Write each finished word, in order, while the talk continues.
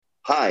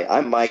Hi,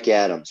 I'm Mike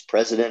Adams,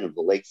 president of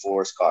the Lake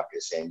Forest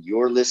Caucus, and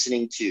you're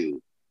listening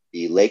to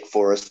the Lake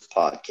Forest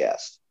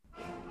Podcast.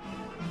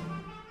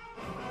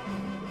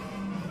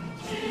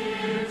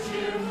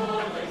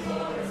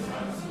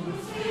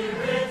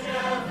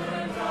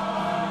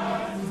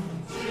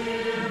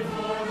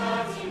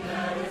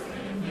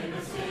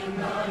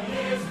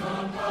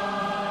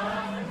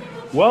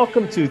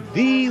 Welcome to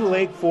the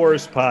Lake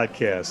Forest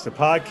Podcast, a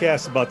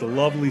podcast about the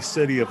lovely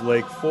city of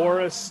Lake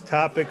Forest.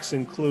 Topics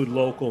include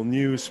local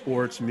news,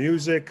 sports,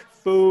 music,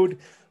 food.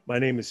 My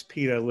name is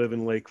Pete. I live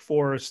in Lake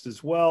Forest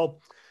as well.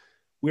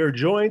 We are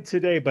joined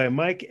today by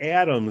Mike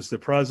Adams, the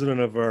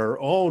president of our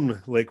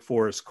own Lake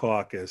Forest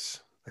Caucus.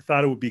 I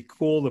thought it would be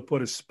cool to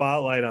put a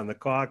spotlight on the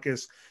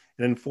caucus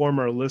and inform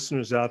our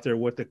listeners out there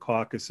what the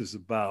caucus is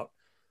about.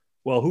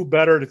 Well, who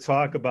better to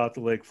talk about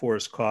the Lake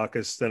Forest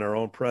Caucus than our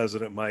own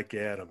president, Mike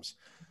Adams?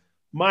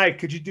 Mike,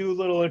 could you do a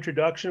little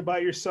introduction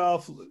about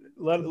yourself?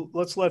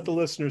 Let's let the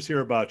listeners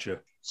hear about you.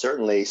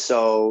 Certainly.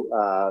 So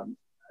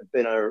I've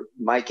been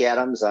Mike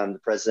Adams. I'm the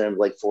president of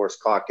Lake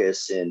Forest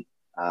Caucus, and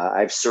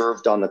I've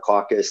served on the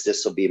caucus.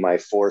 This will be my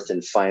fourth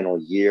and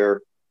final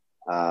year.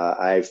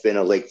 I've been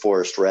a Lake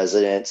Forest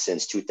resident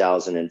since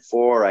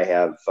 2004. I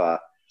have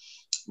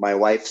my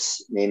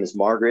wife's name is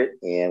Margaret,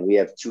 and we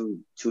have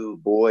two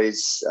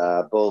boys,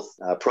 both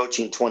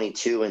approaching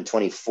 22 and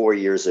 24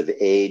 years of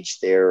age.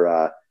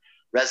 They're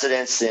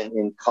residents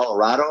in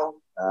Colorado.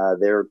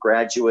 They're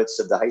graduates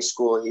of the high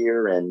school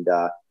here, and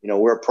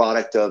we're a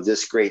product of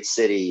this great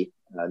city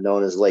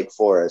known as Lake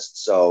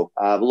Forest. So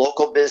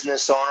local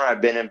business owner.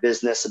 I've been in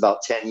business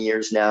about 10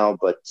 years now,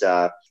 but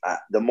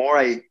the more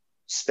I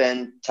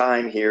spend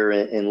time here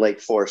in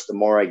Lake Forest, the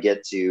more I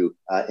get to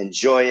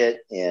enjoy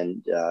it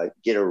and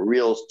get a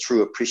real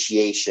true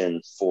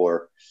appreciation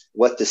for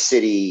what the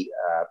city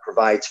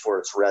provides for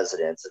its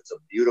residents. It's a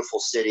beautiful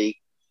city,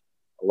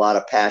 a lot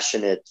of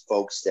passionate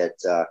folks that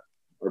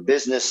are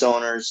business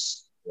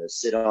owners,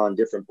 sit on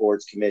different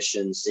boards,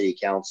 commissions, city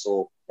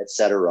council,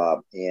 etc.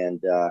 And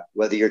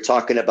whether you're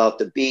talking about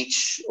the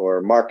beach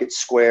or Market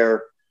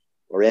Square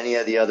or any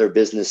of the other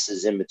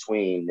businesses in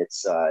between,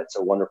 it's a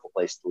wonderful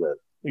place to live.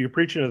 You're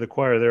preaching to the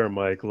choir there,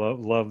 Mike.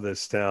 Love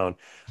this town.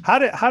 How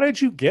did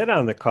you get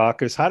on the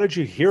caucus? How did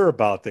you hear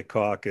about the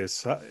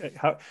caucus?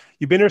 How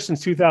you've been here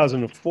since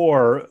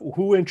 2004.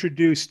 Who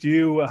introduced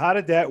you? How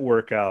did that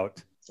work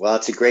out? Well,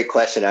 it's a great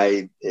question.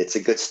 It's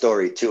a good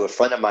story too. A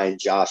friend of mine,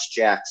 Josh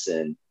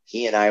Jackson,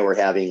 he and I were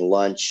having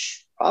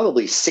lunch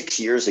probably 6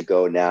 years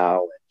ago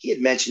now. He had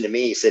mentioned to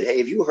me, he said, "Hey,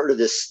 have you heard of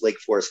this Lake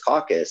Forest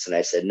Caucus?" And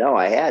I said, "No,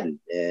 I hadn't."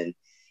 And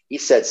he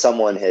said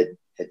someone had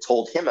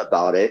told him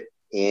about it,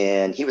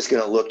 and he was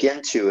going to look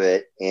into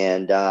it.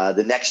 And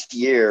the next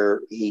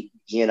year, he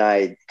and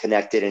I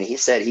connected, and he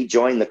said he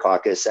joined the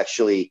caucus,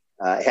 actually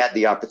had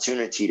the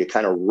opportunity to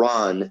kind of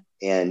run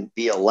and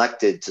be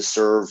elected to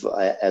serve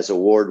as a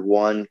Ward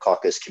 1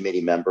 caucus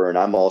committee member. And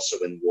I'm also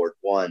in Ward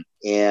 1.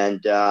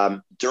 And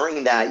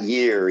during that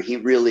year, he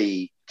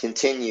really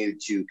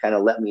continued to kind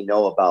of let me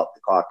know about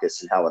the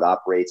caucus and how it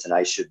operates. And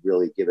I should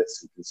really give it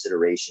some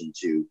consideration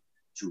to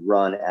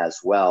run as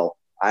well.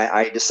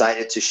 I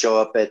decided to show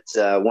up at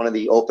one of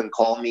the open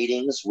call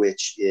meetings,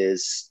 which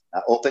is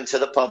open to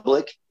the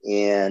public.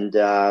 And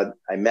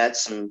I met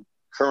some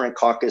current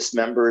caucus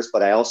members,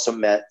 but I also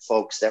met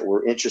folks that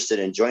were interested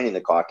in joining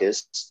the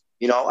caucus.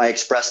 I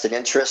expressed an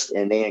interest,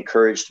 and they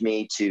encouraged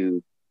me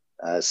to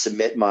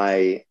submit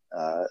my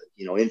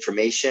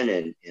information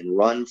and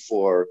run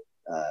for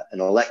an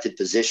elected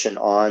position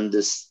on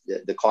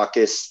the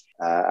caucus.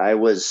 I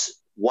was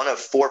one of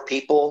 4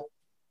 people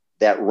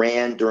that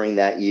ran during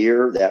that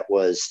year. That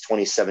was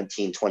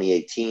 2017,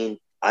 2018.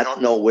 I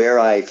don't know where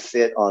I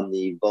fit on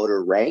the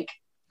voter rank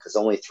because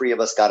only 3 of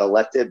us got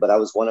elected, but I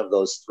was one of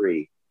those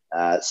 3.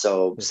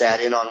 So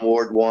sat in on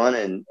Ward 1,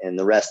 and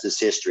the rest is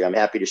history. I'm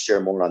happy to share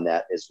more on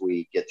that as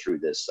we get through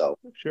this. So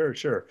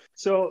Sure.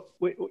 So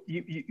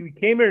you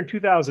came here in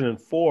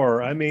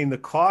 2004. I mean, the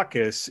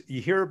caucus,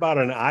 you hear about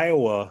in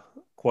Iowa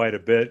quite a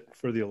bit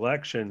for the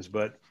elections,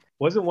 but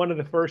wasn't one of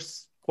the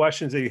first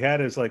questions that you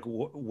had is like,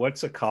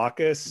 what's a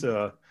caucus?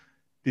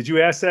 Did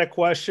you ask that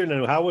question,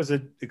 and how was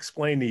it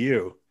explained to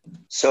you?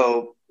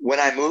 So when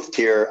I moved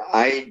here,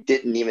 I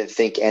didn't even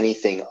think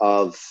anything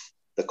of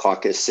the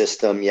caucus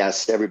system.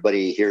 Yes,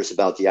 everybody hears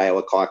about the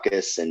Iowa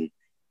caucus and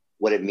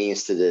what it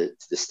means to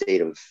the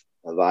state of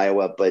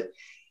Iowa. But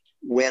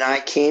when I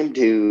came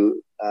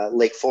to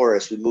Lake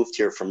Forest, we moved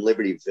here from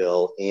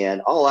Libertyville,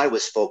 and all I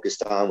was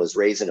focused on was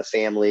raising a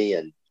family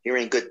and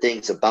hearing good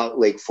things about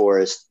Lake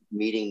Forest,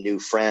 meeting new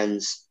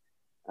friends,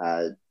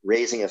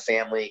 raising a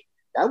family.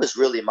 That was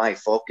really my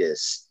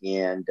focus.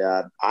 And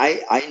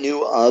I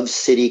knew of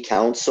city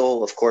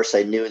council. Of course,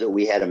 I knew that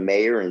we had a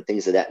mayor and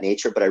things of that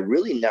nature, but I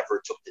really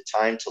never took the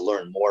time to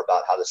learn more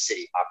about how the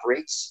city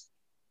operates.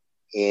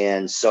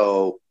 And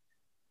so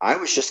I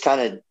was just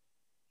kind of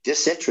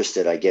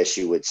disinterested, I guess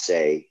you would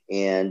say.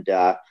 And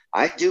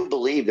I do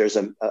believe there's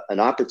an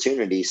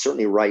opportunity,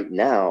 certainly right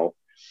now,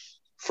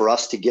 for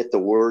us to get the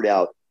word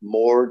out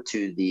more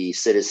to the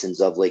citizens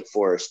of Lake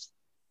Forest,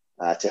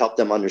 to help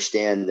them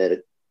understand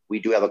that we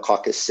do have a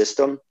caucus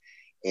system,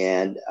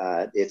 and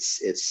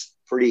it's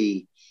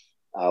pretty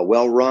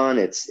well run.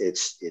 It's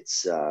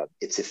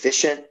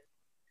efficient.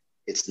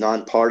 It's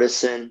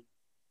nonpartisan,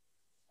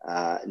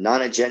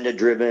 non-agenda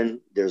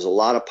driven. There's a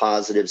lot of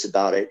positives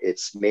about it.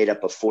 It's made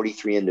up of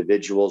 43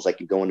 individuals. I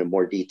could go into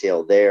more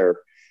detail there.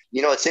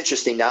 It's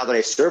interesting now that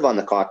I serve on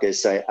the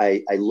caucus,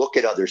 I look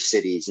at other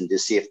cities and to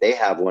see if they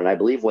have one. I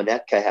believe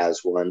Winnetka has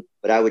one,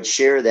 but I would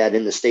share that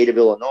in the state of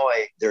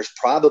Illinois, there's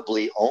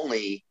probably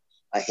only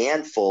a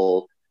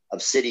handful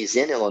of cities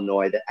in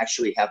Illinois that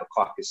actually have a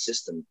caucus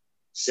system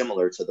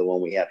similar to the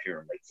one we have here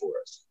in Lake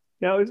Forest.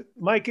 Now,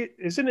 Mike,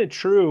 isn't it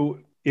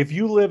true, if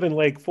you live in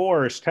Lake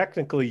Forest,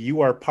 technically you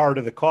are part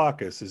of the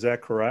caucus, is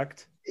that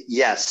correct?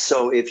 Yes.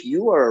 So if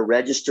you are a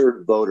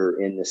registered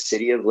voter in the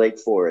city of Lake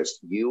Forest,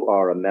 you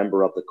are a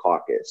member of the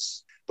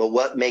caucus. But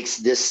what makes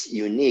this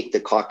unique,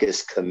 the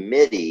caucus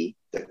committee,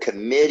 the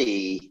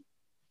committee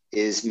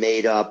is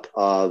made up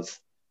of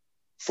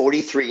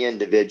 43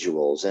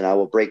 individuals, and I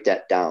will break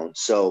that down.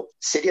 So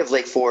city of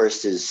Lake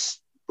Forest is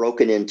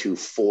broken into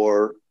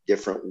 4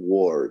 different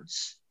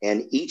wards,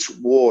 and each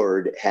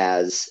ward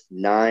has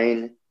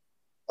 9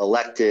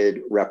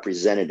 elected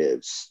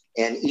representatives.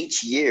 And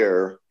each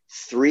year,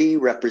 3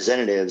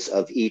 representatives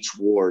of each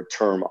ward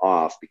term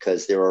off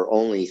because there are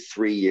only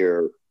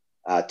 3-year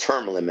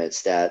term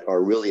limits that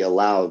are really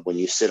allowed when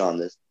you sit on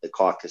the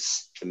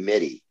caucus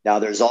committee. Now,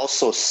 there's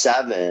also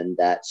 7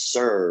 that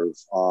serve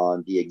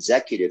on the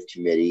executive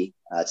committee.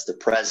 It's the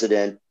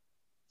president,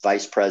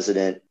 vice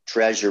president,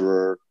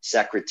 treasurer,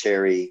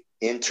 secretary,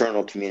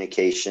 internal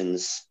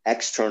communications,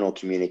 external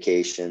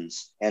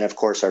communications, and of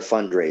course our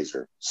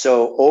fundraiser.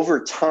 So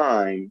over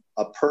time,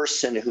 a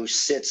person who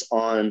sits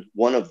on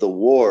one of the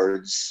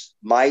wards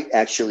might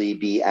actually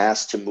be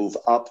asked to move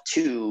up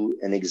to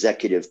an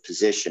executive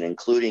position,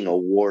 including a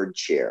ward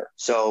chair.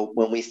 So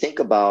when we think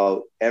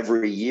about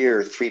every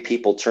year, 3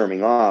 people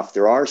terming off,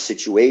 there are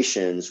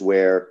situations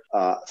where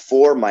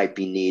 4 might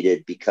be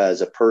needed because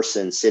a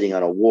person sitting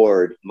on a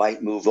ward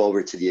might move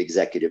over to the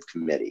executive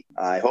committee.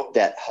 I hope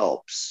that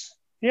helps.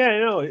 Yeah,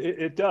 no,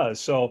 it does.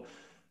 So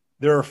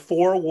there are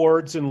 4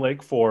 wards in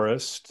Lake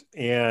Forest,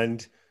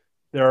 and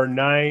there are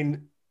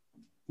nine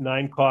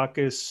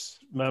caucus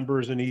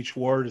members in each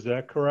ward. Is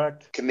that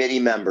correct? Committee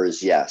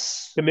members,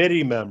 yes.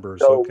 Committee members.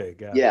 So, okay,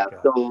 got yeah. it.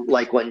 So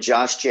like when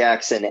Josh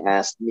Jackson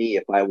asked me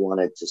if I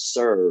wanted to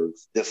serve,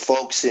 the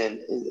folks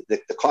in the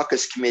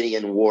caucus committee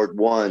in Ward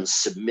 1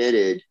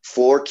 submitted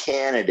 4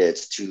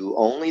 candidates to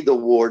only the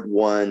Ward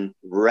 1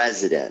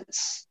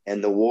 residents.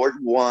 And the Ward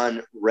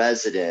 1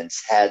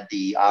 residents had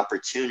the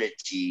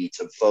opportunity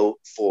to vote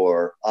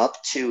for up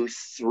to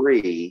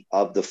 3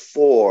 of the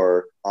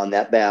 4 on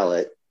that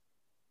ballot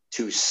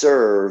to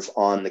serve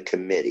on the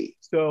committee.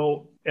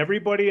 So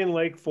everybody in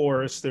Lake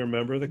Forest, they're a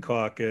member of the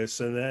caucus.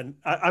 And then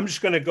I'm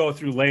just going to go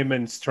through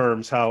layman's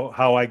terms,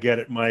 how I get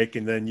it, Mike,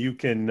 and then you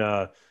can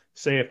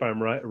say if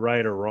I'm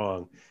right or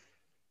wrong.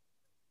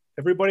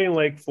 Everybody in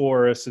Lake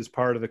Forest is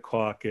part of the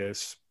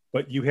caucus,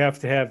 but you have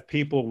to have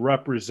people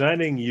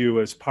representing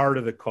you as part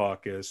of the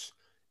caucus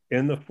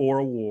in the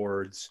 4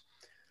 wards.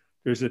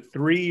 There's a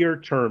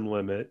 3-year term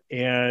limit,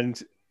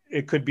 and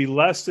it could be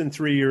less than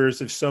 3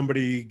 years if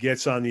somebody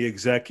gets on the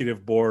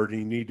executive board and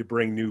you need to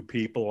bring new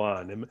people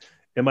on.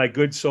 Am I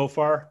good so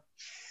far?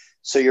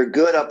 So you're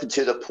good up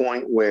to the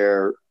point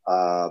where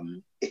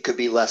it could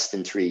be less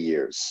than 3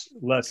 years.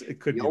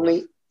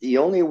 The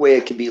only way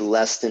it could be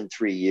less than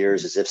 3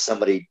 years is if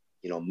somebody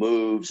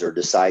moves or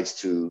decides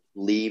to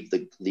leave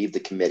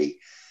the committee.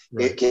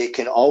 Right. It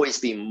can always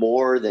be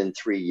more than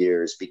 3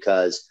 years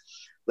because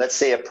let's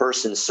say a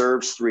person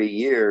serves 3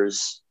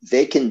 years,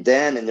 they can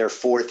then in their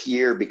 4th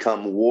year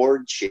become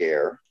ward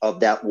chair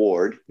of that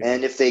ward.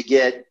 And if they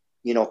get,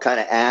 kind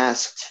of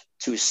asked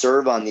to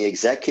serve on the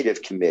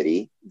executive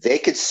committee, they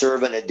could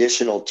serve an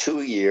additional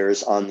 2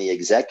 years on the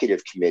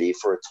executive committee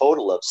for a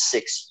total of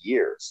 6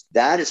 years.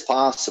 That is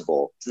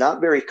possible. It's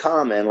not very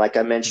common. Like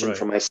I mentioned,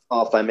 for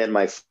myself, I'm in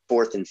my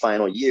 4th and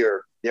final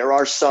year. There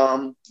are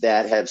some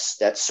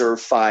that serve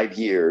 5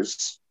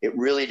 years. It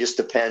really just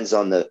depends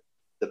on the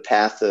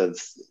path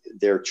of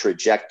their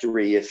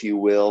trajectory, if you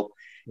will.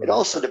 It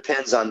also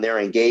depends on their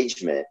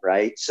engagement,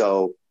 right?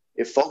 So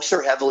if folks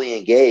are heavily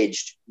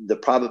engaged, the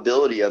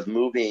probability of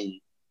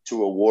moving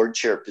to a ward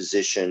chair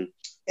position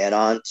and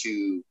on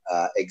to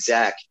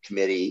exec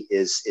committee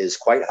is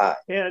quite high.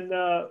 And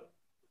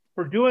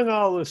for doing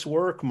all this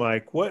work,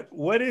 Mike,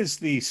 what is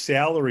the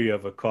salary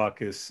of a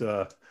caucus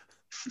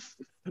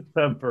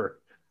member?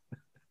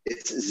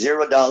 It's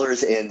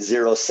 $0.00.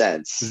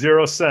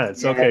 0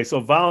 cents. Okay, so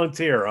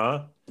volunteer,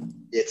 huh?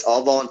 It's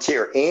all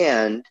volunteer.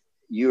 And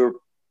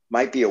you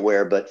might be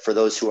aware, but for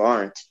those who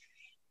aren't,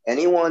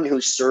 anyone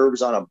who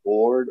serves on a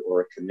board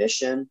or a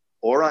commission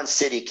or on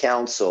city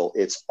council,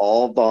 it's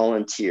all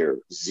volunteer,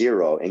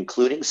 0,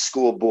 including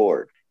school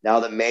board. Now,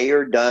 the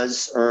mayor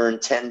does earn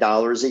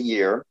 $10 a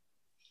year.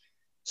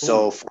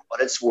 So for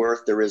what it's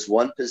worth, there is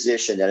one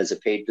position that is a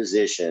paid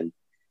position,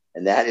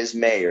 and that is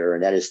mayor,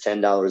 and that is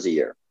 $10 a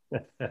year.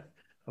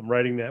 I'm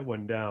writing that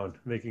one down,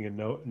 making a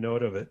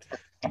note of it.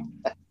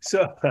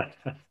 So,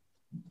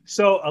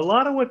 so a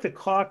lot of what the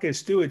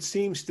caucus do, it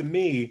seems to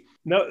me,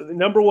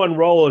 number one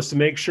role is to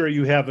make sure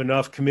you have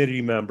enough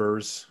committee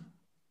members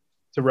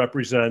to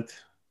represent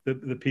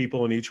the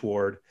people in each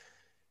ward.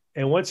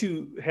 And once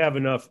you have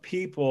enough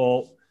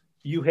people,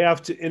 you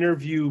have to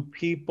interview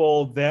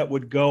people that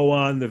would go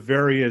on the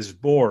various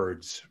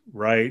boards,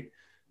 right?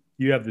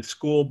 You have the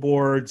school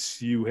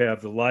boards, you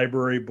have the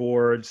library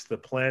boards, the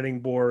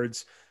planning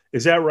boards.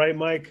 Is that right,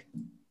 Mike?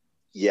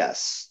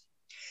 Yes.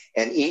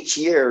 And each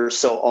year,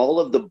 so all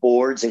of the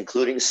boards,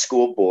 including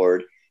school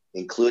board,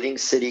 including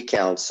city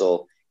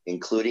council,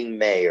 including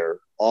mayor,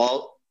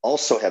 all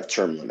also have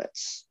term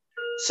limits.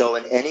 So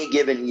in any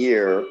given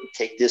year,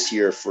 take this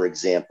year, for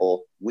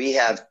example, we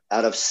have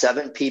out of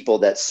 7 people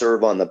that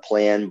serve on the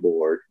plan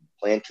board,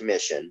 plan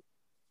commission,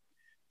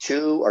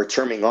 2 are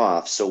terming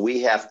off. So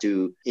we have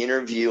to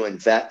interview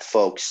and vet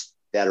folks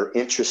that are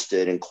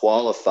interested and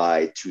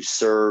qualified to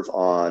serve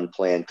on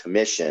plan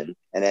commission.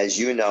 And as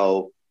you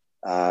know,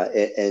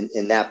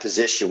 in that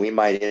position, we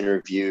might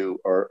interview,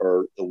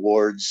 or the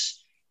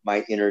wards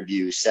might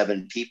interview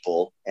 7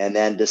 people and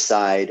then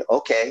decide,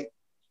 okay,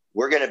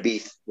 we're going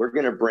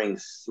to bring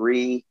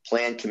 3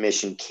 plan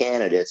commission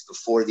candidates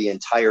before the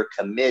entire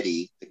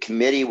committee. The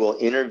committee will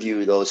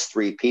interview those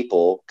 3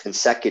 people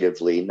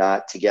consecutively,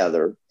 not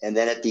together. And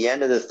then at the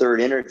end of the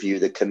 3rd interview,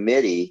 the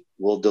committee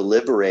will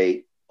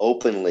deliberate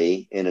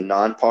openly in a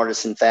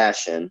nonpartisan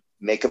fashion,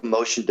 make a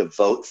motion to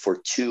vote for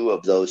 2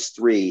 of those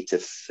 3 to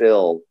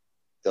fill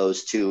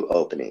those 2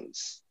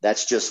 openings.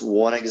 That's just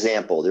one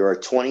example. There are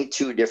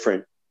 22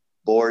 different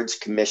boards,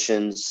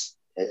 commissions,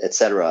 et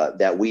cetera,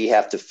 that we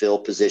have to fill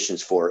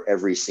positions for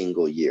every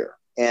single year.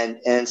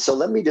 And so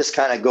let me just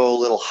kind of go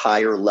a little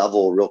higher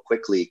level real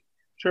quickly.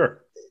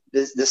 Sure.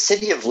 The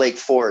city of Lake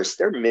Forest,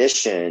 their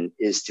mission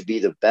is to be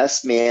the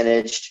best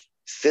managed,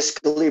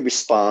 fiscally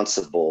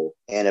responsible,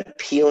 and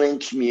appealing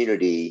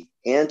community,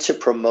 and to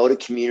promote a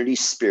community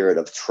spirit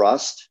of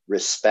trust,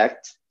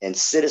 respect, and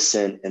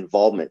citizen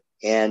involvement.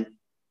 And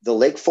the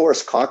Lake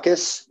Forest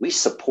Caucus, we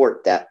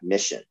support that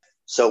mission.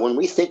 So when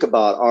we think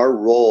about our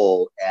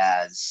role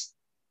as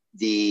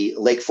the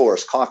Lake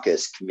Forest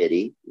Caucus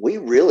Committee, we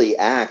really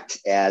act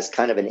as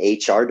kind of an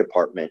HR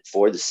department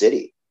for the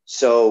city.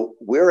 So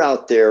we're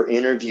out there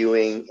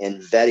interviewing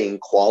and vetting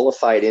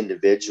qualified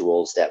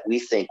individuals that we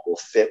think will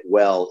fit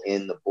well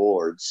in the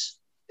boards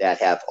that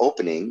have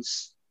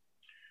openings.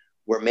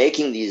 We're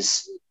making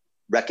these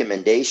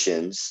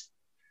recommendations.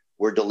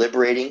 We're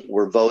deliberating,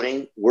 we're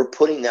voting, we're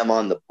putting them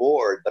on the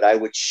board. But I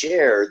would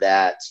share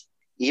that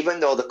even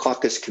though the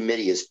caucus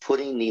committee is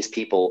putting these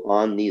people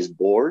on these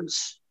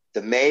boards,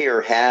 the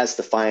mayor has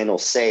the final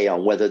say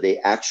on whether they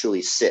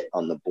actually sit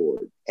on the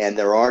board. And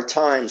there are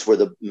times where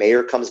the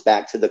mayor comes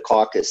back to the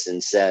caucus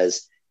and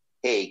says,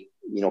 hey,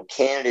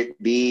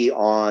 candidate B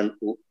on,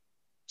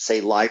 say,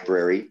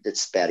 library.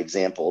 It's a bad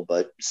example,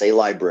 but say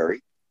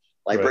library.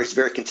 Library is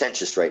very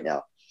contentious right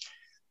now.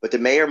 But the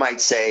mayor might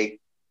say,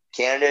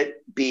 candidate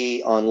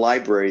B on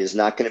library is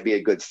not going to be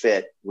a good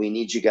fit. We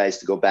need you guys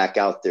to go back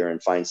out there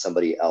and find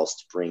somebody else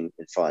to bring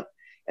in front.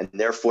 And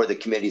therefore, the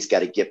committee's got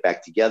to get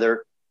back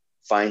together,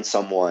 find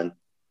someone,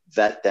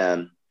 vet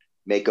them,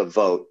 make a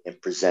vote,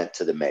 and present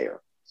to the mayor.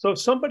 So if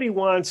somebody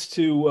wants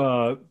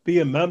to be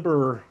a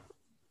member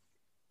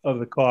of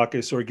the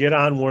caucus or get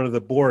on one of the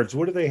boards,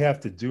 what do they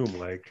have to do,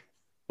 Mike?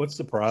 What's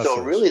the process?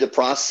 So really the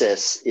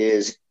process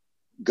is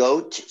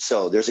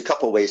so there's a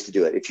couple of ways to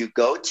do it. If you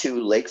go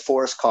to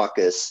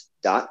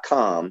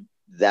lakeforestcaucus.com,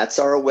 that's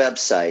our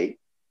website.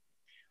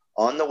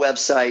 On the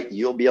website,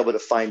 you'll be able to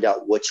find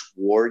out which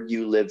ward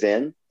you live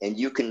in, and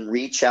you can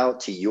reach out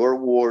to your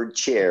ward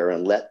chair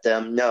and let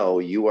them know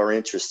you are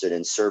interested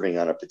in serving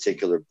on a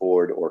particular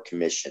board or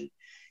commission,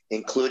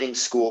 including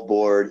school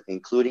board,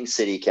 including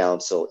city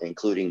council,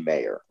 including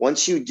mayor.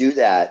 Once you do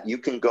that, you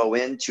can go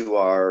into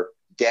our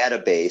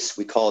database.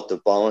 We call it the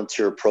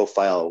volunteer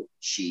profile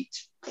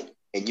sheet,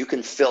 and you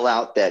can fill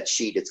out that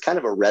sheet. It's kind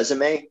of a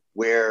resume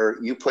where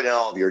you put in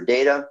all of your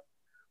data,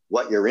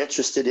 what you're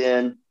interested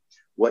in,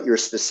 what your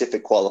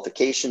specific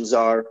qualifications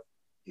are,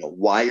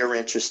 why you're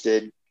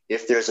interested,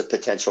 if there's a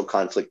potential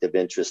conflict of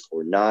interest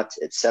or not,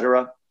 et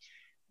cetera.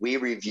 We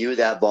review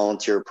that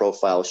volunteer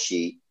profile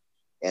sheet,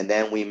 and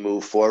then we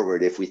move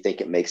forward if we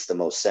think it makes the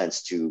most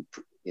sense to,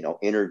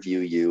 interview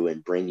you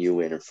and bring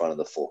you in front of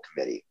the full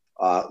committee.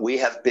 We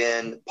have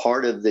been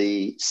part of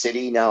the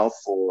city now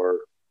for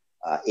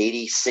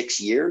 86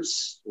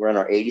 years. We're in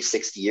our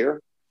 86th year.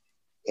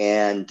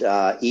 And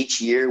each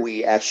year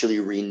we actually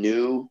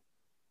renew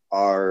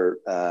our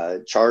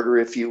charter,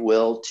 if you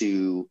will,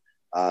 to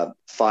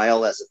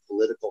file as a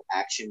political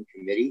action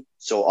committee.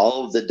 So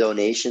all of the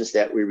donations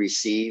that we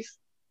receive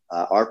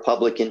are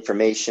public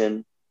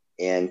information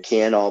and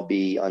can all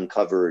be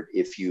uncovered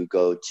if you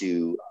go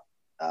to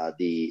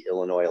the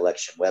Illinois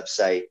election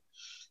website.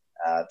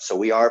 So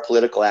we are a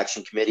political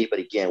action committee, but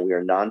again, we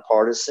are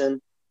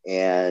nonpartisan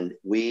and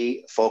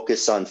we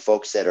focus on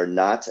folks that are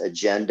not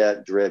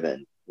agenda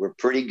driven. We're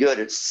pretty good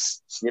at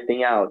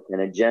sniffing out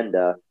an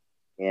agenda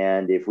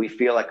And if we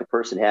feel like a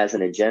person has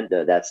an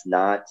agenda that's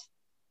not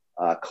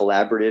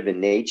collaborative in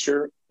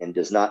nature and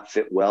does not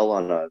fit well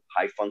on a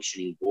high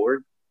functioning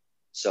board,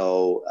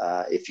 so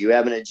if you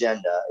have an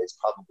agenda, it's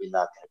probably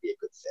not going to be a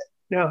good fit.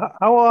 Now,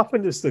 how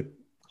often does the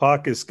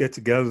caucus get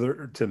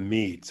together to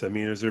meet? I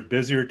mean, is there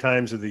busier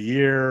times of the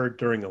year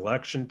during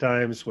election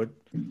times?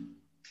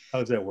 How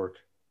does that work?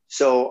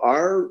 So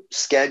our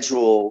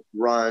schedule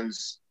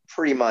runs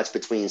pretty much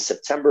between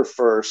September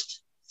 1st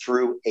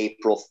through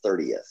April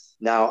 30th.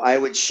 Now, I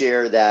would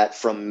share that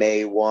from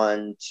May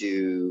 1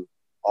 to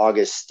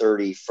August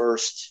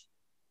 31st,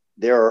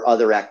 there are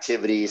other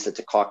activities that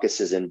the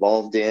caucus is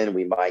involved in.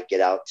 We might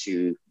get out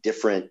to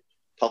different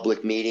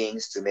public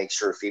meetings to make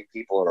sure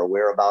people are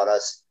aware about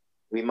us.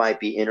 We might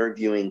be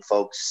interviewing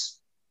folks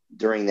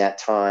during that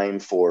time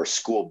for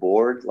school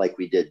board like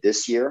we did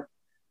this year.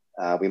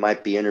 We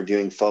might be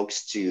interviewing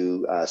folks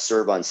to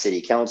serve on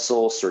city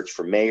council, search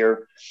for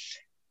mayor,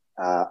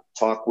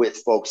 talk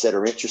with folks that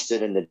are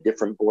interested in the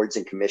different boards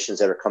and commissions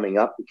that are coming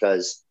up,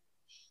 because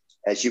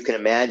as you can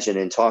imagine,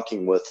 in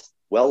talking with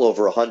well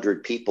over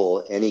 100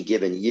 people any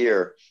given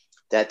year,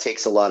 that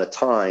takes a lot of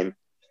time.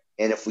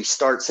 And if we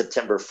start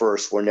September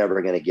 1st, we're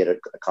never going to get it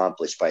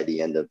accomplished by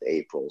the end of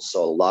April.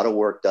 So a lot of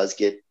work does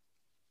get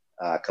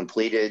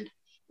completed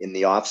in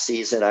the off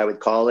season, I would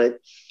call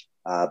it.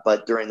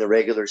 But during the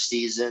regular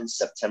season,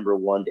 September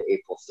 1 to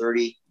April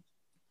 30,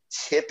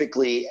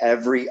 typically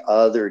every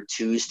other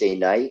Tuesday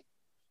night,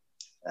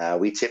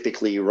 we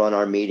typically run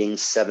our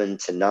meetings 7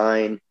 to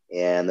 9,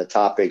 and the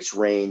topics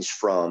range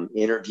from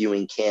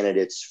interviewing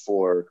candidates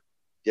for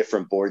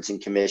different boards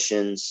and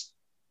commissions,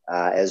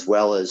 as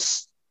well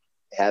as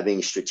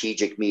having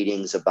strategic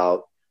meetings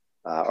about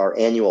our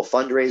annual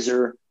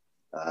fundraiser,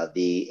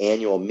 the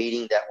annual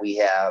meeting that we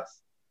have,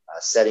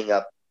 setting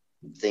up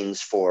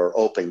things for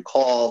open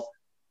call,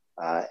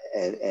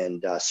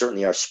 and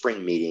certainly our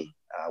spring meeting,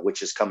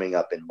 which is coming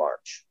up in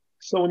March.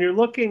 So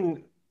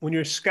when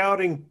you're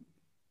scouting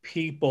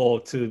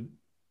people to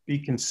be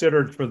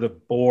considered for the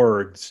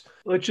boards,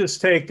 let's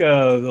just take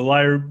the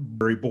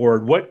library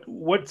board.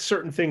 What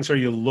certain things are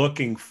you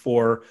looking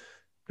for?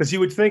 Because you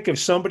would think if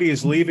somebody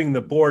is leaving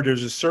the board,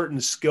 there's a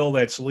certain skill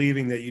that's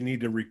leaving that you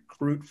need to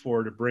recruit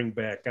for to bring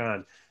back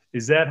on.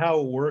 Is that how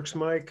it works,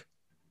 Mike?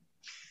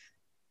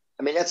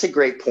 I mean, that's a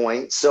great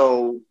point.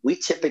 So we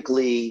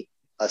typically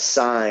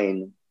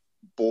assign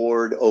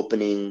board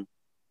opening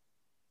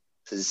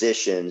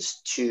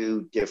positions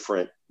to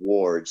different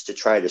wards to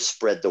try to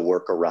spread the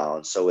work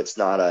around. So it's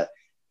not a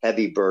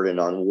heavy burden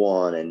on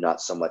one and not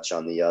so much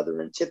on the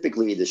other. And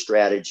typically the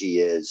strategy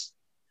is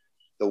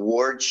the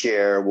ward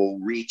chair will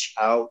reach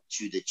out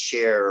to the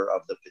chair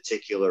of the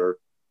particular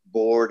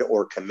board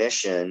or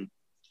commission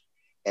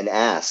and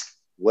ask,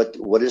 what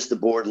is the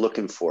board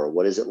looking for?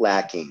 What is it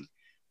lacking?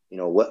 You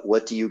know,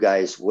 what do you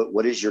guys,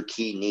 what is your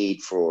key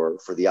need for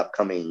the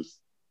upcoming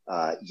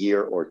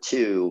year or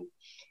two?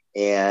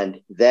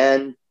 And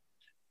then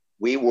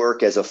we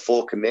work as a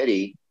full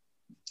committee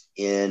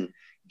in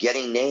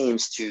getting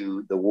names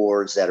to the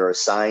wards that are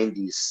assigned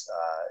these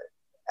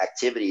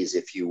activities,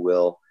 if you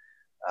will,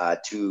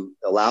 to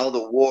allow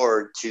the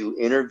ward to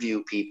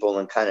interview people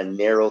and kind of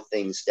narrow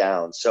things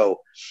down.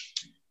 So,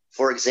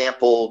 for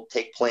example,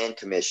 take Plan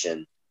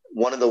Commission.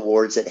 One of the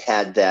wards that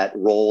had that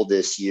role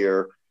this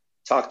year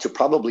talked to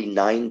probably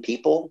 9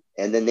 people,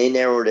 and then they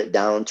narrowed it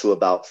down to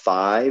about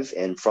 5.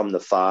 And from the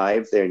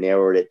 5, they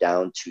narrowed it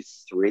down to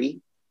 3.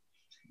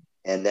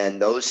 And then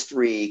those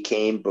 3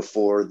 came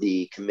before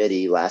the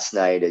committee last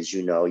night, as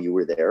you know, you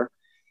were there.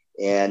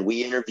 And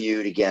we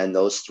interviewed, again,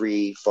 those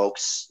 3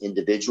 folks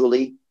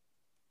individually.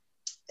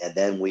 And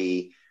then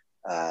we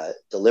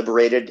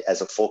deliberated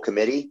as a full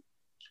committee,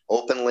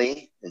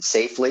 openly and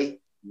safely,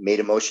 made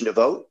a motion to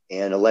vote,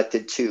 and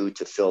elected 2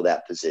 to fill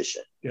that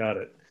position. Got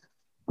it.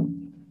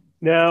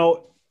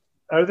 Now,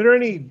 are there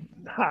any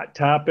hot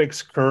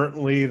topics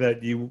currently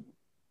that you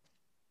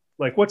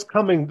like?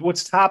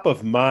 What's top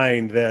of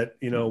mind that,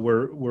 you know,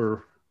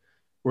 we're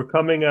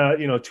coming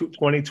you know, to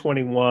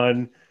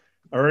 2021?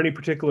 Are any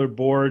particular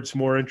boards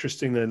more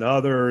interesting than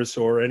others,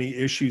 or any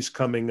issues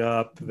coming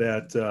up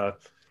that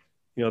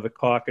you know, the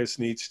caucus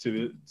needs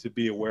to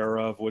be aware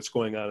of? What's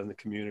going on in the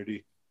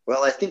community?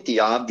 Well, I think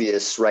the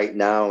obvious right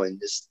now in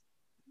this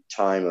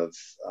time of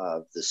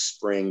the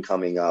spring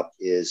coming up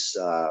is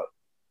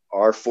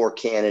our 4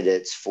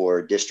 candidates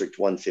for District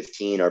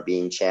 115 are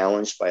being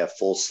challenged by a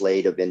full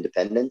slate of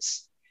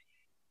independents.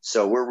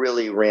 So we're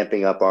really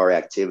ramping up our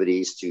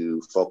activities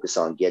to focus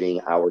on getting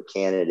our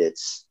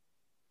candidates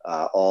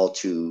all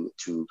to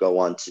go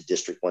on to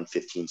District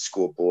 115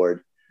 school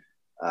board.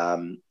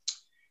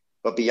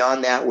 But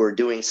beyond that, we're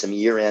doing some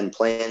year-end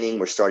planning.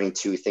 We're starting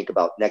to think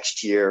about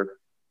next year,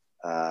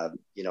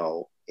 you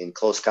know, in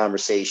close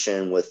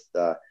conversation with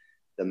the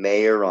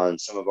mayor on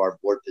some of our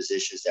board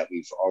positions that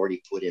we've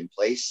already put in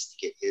place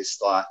to get his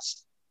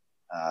thoughts.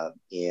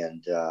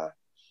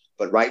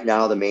 But right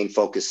now, the main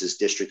focus is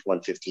District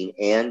 115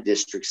 and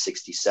District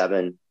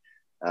 67.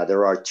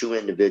 There are 2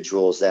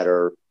 individuals that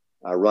are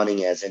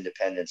running as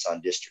independents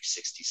on District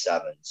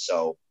 67.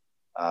 So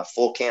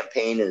full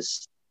campaign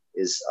is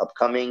is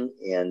upcoming,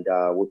 and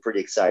we're pretty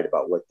excited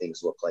about what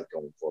things look like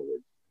going forward.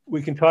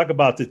 We can talk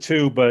about the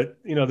two, but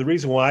the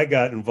reason why I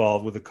got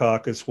involved with the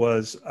caucus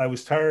was I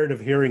was tired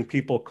of hearing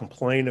people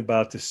complain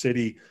about the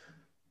city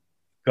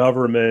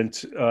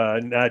government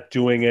not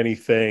doing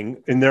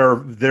anything in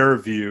their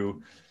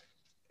view.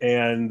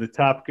 And the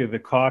topic of the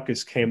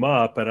caucus came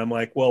up, and I'm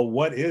like, well,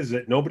 what is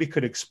it? Nobody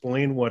could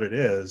explain what it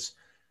is.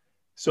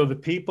 So the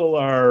people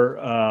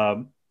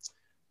are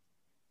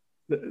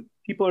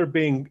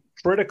being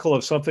critical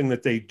of something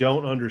that they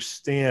don't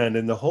understand.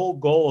 And the whole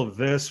goal of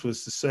this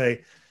was to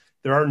say,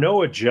 there are no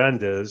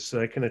agendas.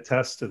 I can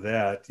attest to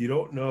that. You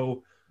don't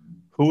know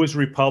who is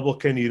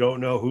Republican. You don't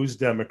know who's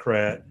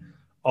Democrat.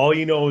 All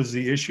you know is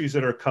the issues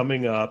that are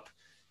coming up.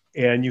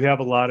 And you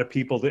have a lot of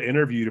people to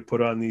interview to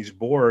put on these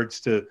boards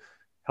to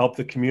help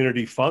the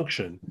community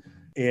function.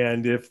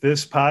 And if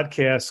this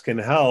podcast can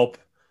help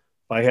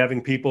by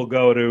having people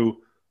go to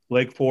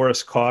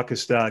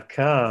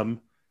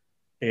lakeforestcaucus.com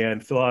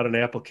and fill out an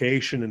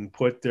application and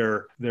put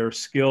their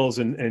skills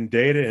and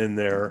data in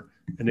there,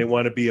 and they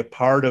want to be a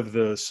part of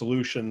the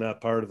solution,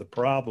 not part of the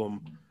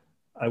problem,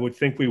 I would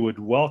think we would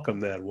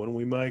welcome that, wouldn't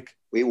we, Mike?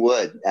 We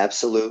would,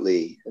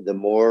 absolutely. The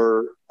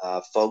more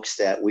folks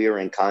that we are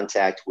in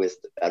contact with,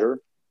 the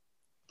better.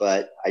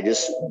 But I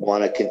just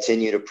want to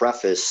continue to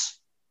preface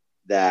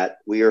that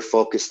we are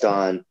focused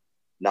on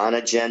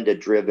non-agenda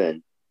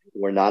driven.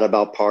 We're not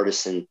about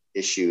partisan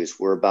issues.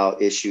 We're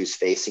about issues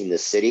facing the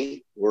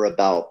city. We're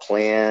about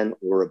plan.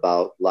 We're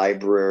about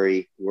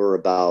library. We're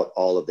about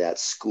all of that,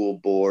 school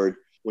board.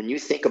 When you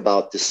think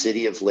about the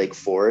city of Lake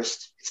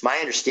Forest, it's my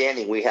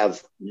understanding we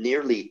have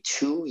nearly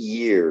 2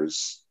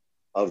 years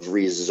of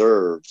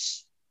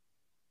reserves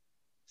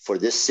for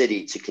this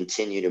city to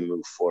continue to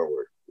move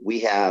forward.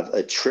 We have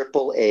a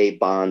AAA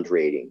bond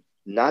rating.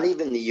 Not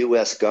even the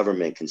U.S.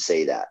 government can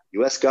say that.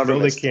 U.S.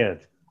 government. No, they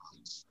can't.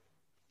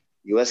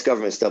 U.S.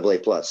 government's AA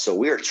plus. So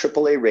we are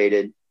AAA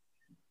rated.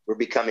 We're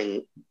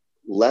becoming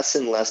less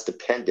and less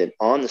dependent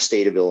on the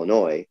state of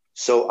Illinois.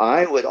 So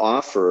I would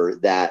offer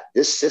that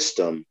this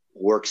system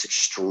works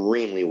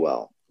extremely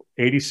well.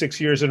 86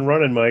 years in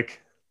running,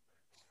 Mike.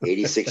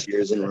 86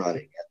 years in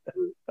running.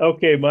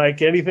 Okay,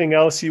 Mike, anything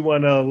else you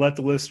want to let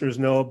the listeners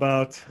know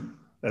about?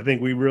 I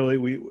think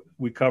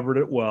we covered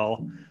it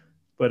well,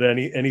 but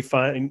any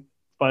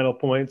final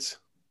points?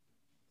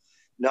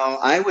 No,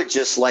 I would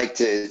just like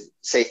to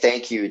say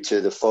thank you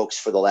to the folks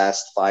for the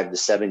last 5 to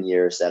 7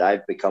 years that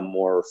I've become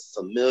more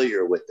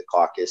familiar with the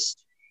caucus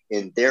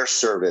in their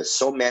service.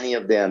 So many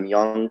of them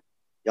young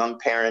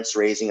parents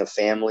raising a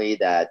family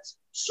that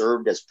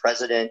served as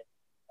president,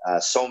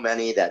 so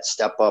many that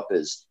step up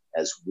as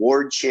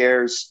ward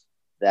chairs,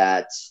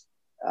 that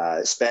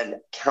spend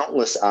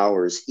countless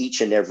hours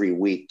each and every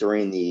week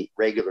during the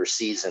regular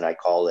season, I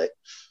call it,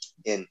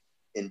 in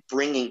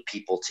bringing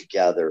people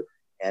together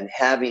and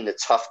having the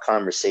tough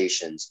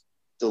conversations,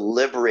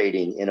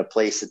 deliberating in a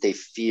place that they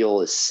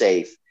feel is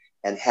safe,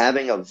 and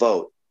having a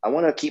vote. I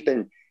want to keep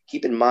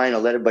in mind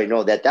and let everybody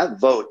know that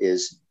vote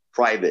is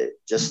private,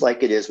 just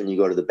like it is when you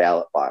go to the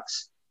ballot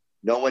box.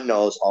 No one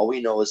knows. All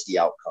we know is the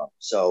outcome.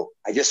 So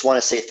I just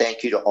want to say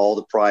thank you to all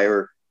the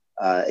prior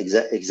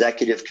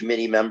executive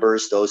committee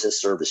members, those that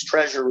serve as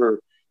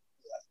treasurer,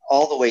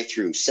 all the way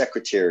through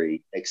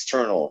secretary,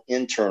 external,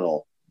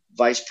 internal,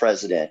 vice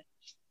president,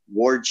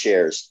 ward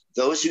chairs,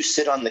 those who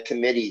sit on the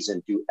committees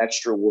and do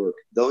extra work,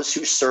 those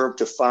who serve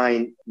to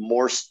find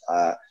more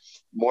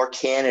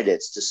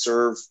candidates to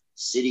serve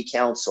city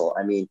council.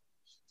 I mean,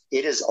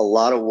 it is a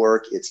lot of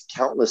work. It's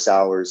countless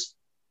hours,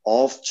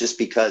 all just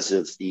because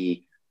of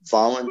the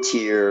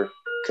volunteer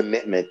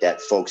commitment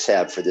that folks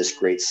have for this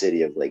great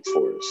city of Lake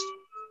Forest.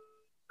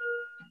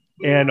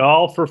 And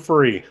all for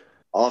free.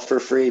 All for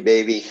free,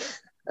 baby.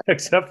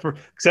 except for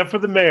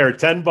the mayor,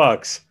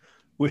 $10.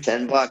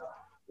 $10.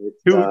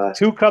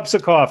 Two cups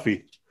of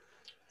coffee.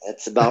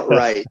 That's about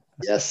right.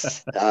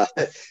 Yes.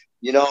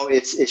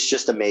 It's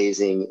just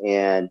amazing.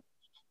 And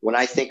when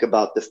I think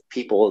about the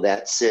people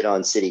that sit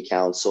on city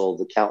council,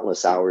 the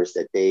countless hours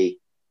that they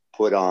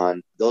put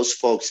on, those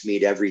folks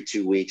meet every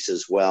 2 weeks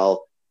as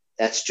well.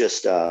 That's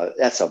just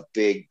that's a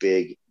big,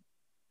 big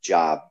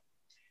job.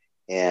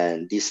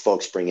 And these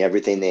folks bring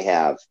everything they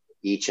have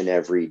each and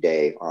every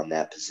day on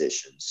that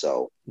position.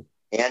 So,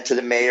 and to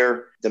the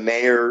mayor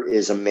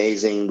is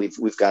amazing.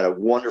 We've got a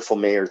wonderful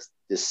mayor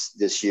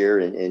this year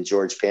in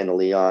George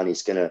Pantaleon.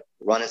 He's going to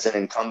run as an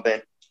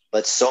incumbent,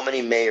 but so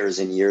many mayors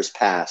in years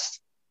past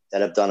that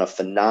have done a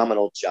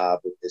phenomenal job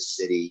with this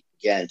city.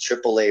 Again,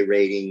 AAA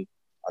rating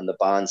on the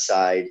bond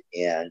side,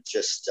 and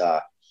just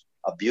a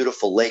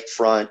beautiful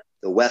lakefront.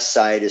 The west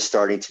side is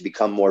starting to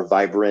become more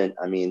vibrant.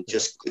 I mean,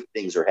 just good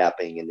things are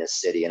happening in this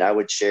city. And I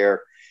would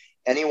share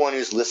anyone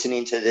who's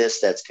listening to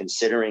this that's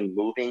considering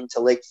moving to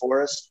Lake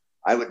Forest,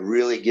 I would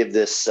really give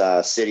this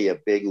city a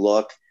big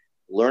look,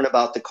 learn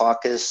about the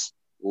caucus,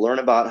 learn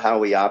about how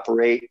we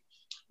operate,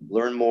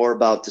 learn more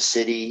about the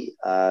city.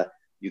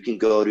 You can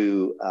go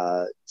to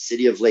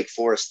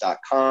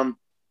cityoflakeforest.com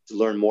to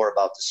learn more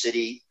about the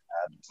city.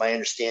 My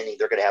understanding,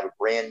 they're going to have a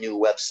brand new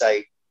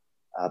website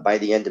by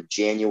the end of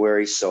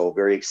January. So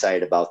very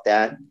excited about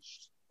that.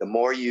 The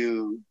more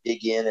you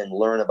dig in and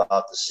learn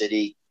about the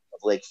city of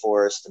Lake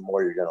Forest, the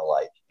more you're going to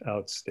like.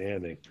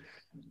 Outstanding.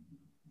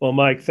 Well,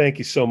 Mike, thank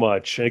you so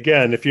much.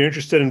 Again, if you're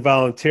interested in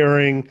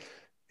volunteering,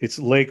 it's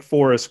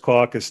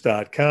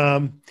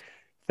lakeforestcaucus.com.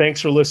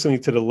 Thanks for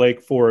listening to the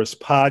Lake Forest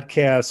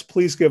podcast.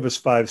 Please give us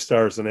 5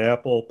 stars on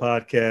Apple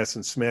Podcasts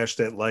and smash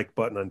that like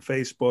button on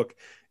Facebook,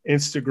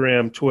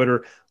 Instagram,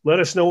 Twitter. Let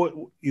us know what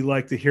you'd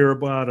like to hear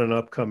about on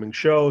upcoming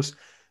shows.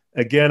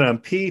 Again, I'm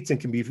Pete and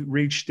can be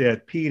reached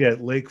at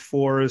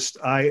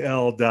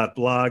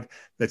pete@lakeforestil.blog.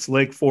 That's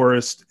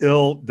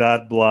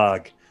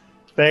lakeforestil.blog.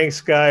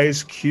 Thanks,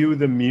 guys. Cue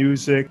the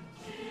music.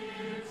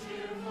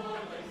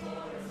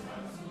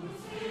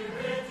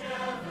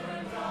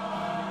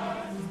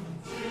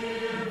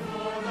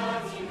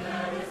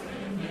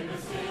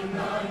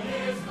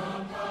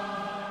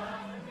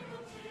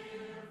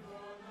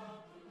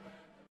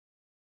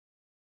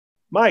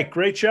 Mike,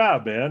 great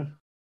job, man.